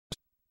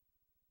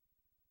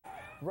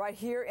Right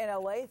here in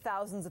LA,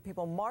 thousands of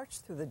people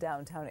marched through the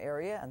downtown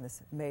area on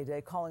this May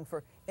Day calling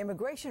for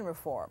immigration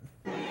reform.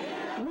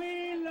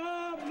 We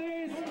love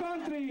this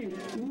country.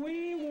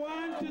 We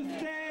want to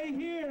stay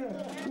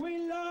here.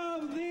 We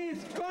love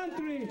this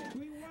country.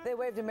 They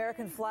waved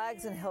American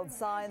flags and held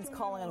signs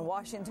calling on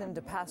Washington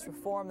to pass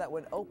reform that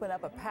would open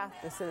up a path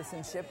to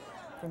citizenship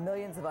for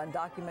millions of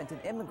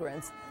undocumented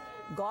immigrants.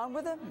 Gone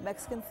were the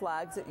Mexican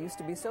flags that used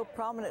to be so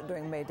prominent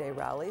during May Day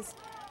rallies.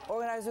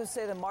 Organizers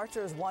say the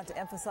marchers want to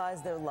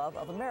emphasize their love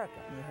of America.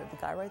 You heard the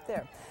guy right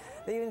there.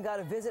 They even got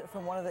a visit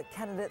from one of the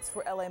candidates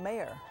for LA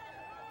mayor.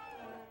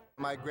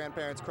 My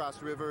grandparents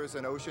crossed rivers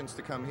and oceans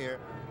to come here,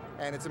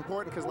 and it's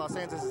important because Los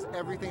Angeles has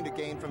everything to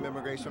gain from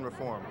immigration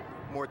reform.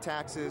 More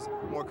taxes,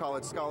 more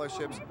college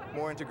scholarships,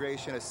 more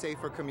integration, a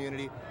safer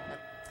community.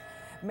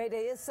 May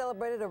Day is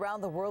celebrated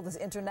around the world as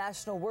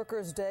International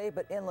Workers' Day,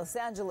 but in Los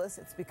Angeles,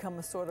 it's become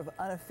a sort of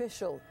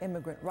unofficial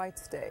immigrant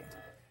rights day.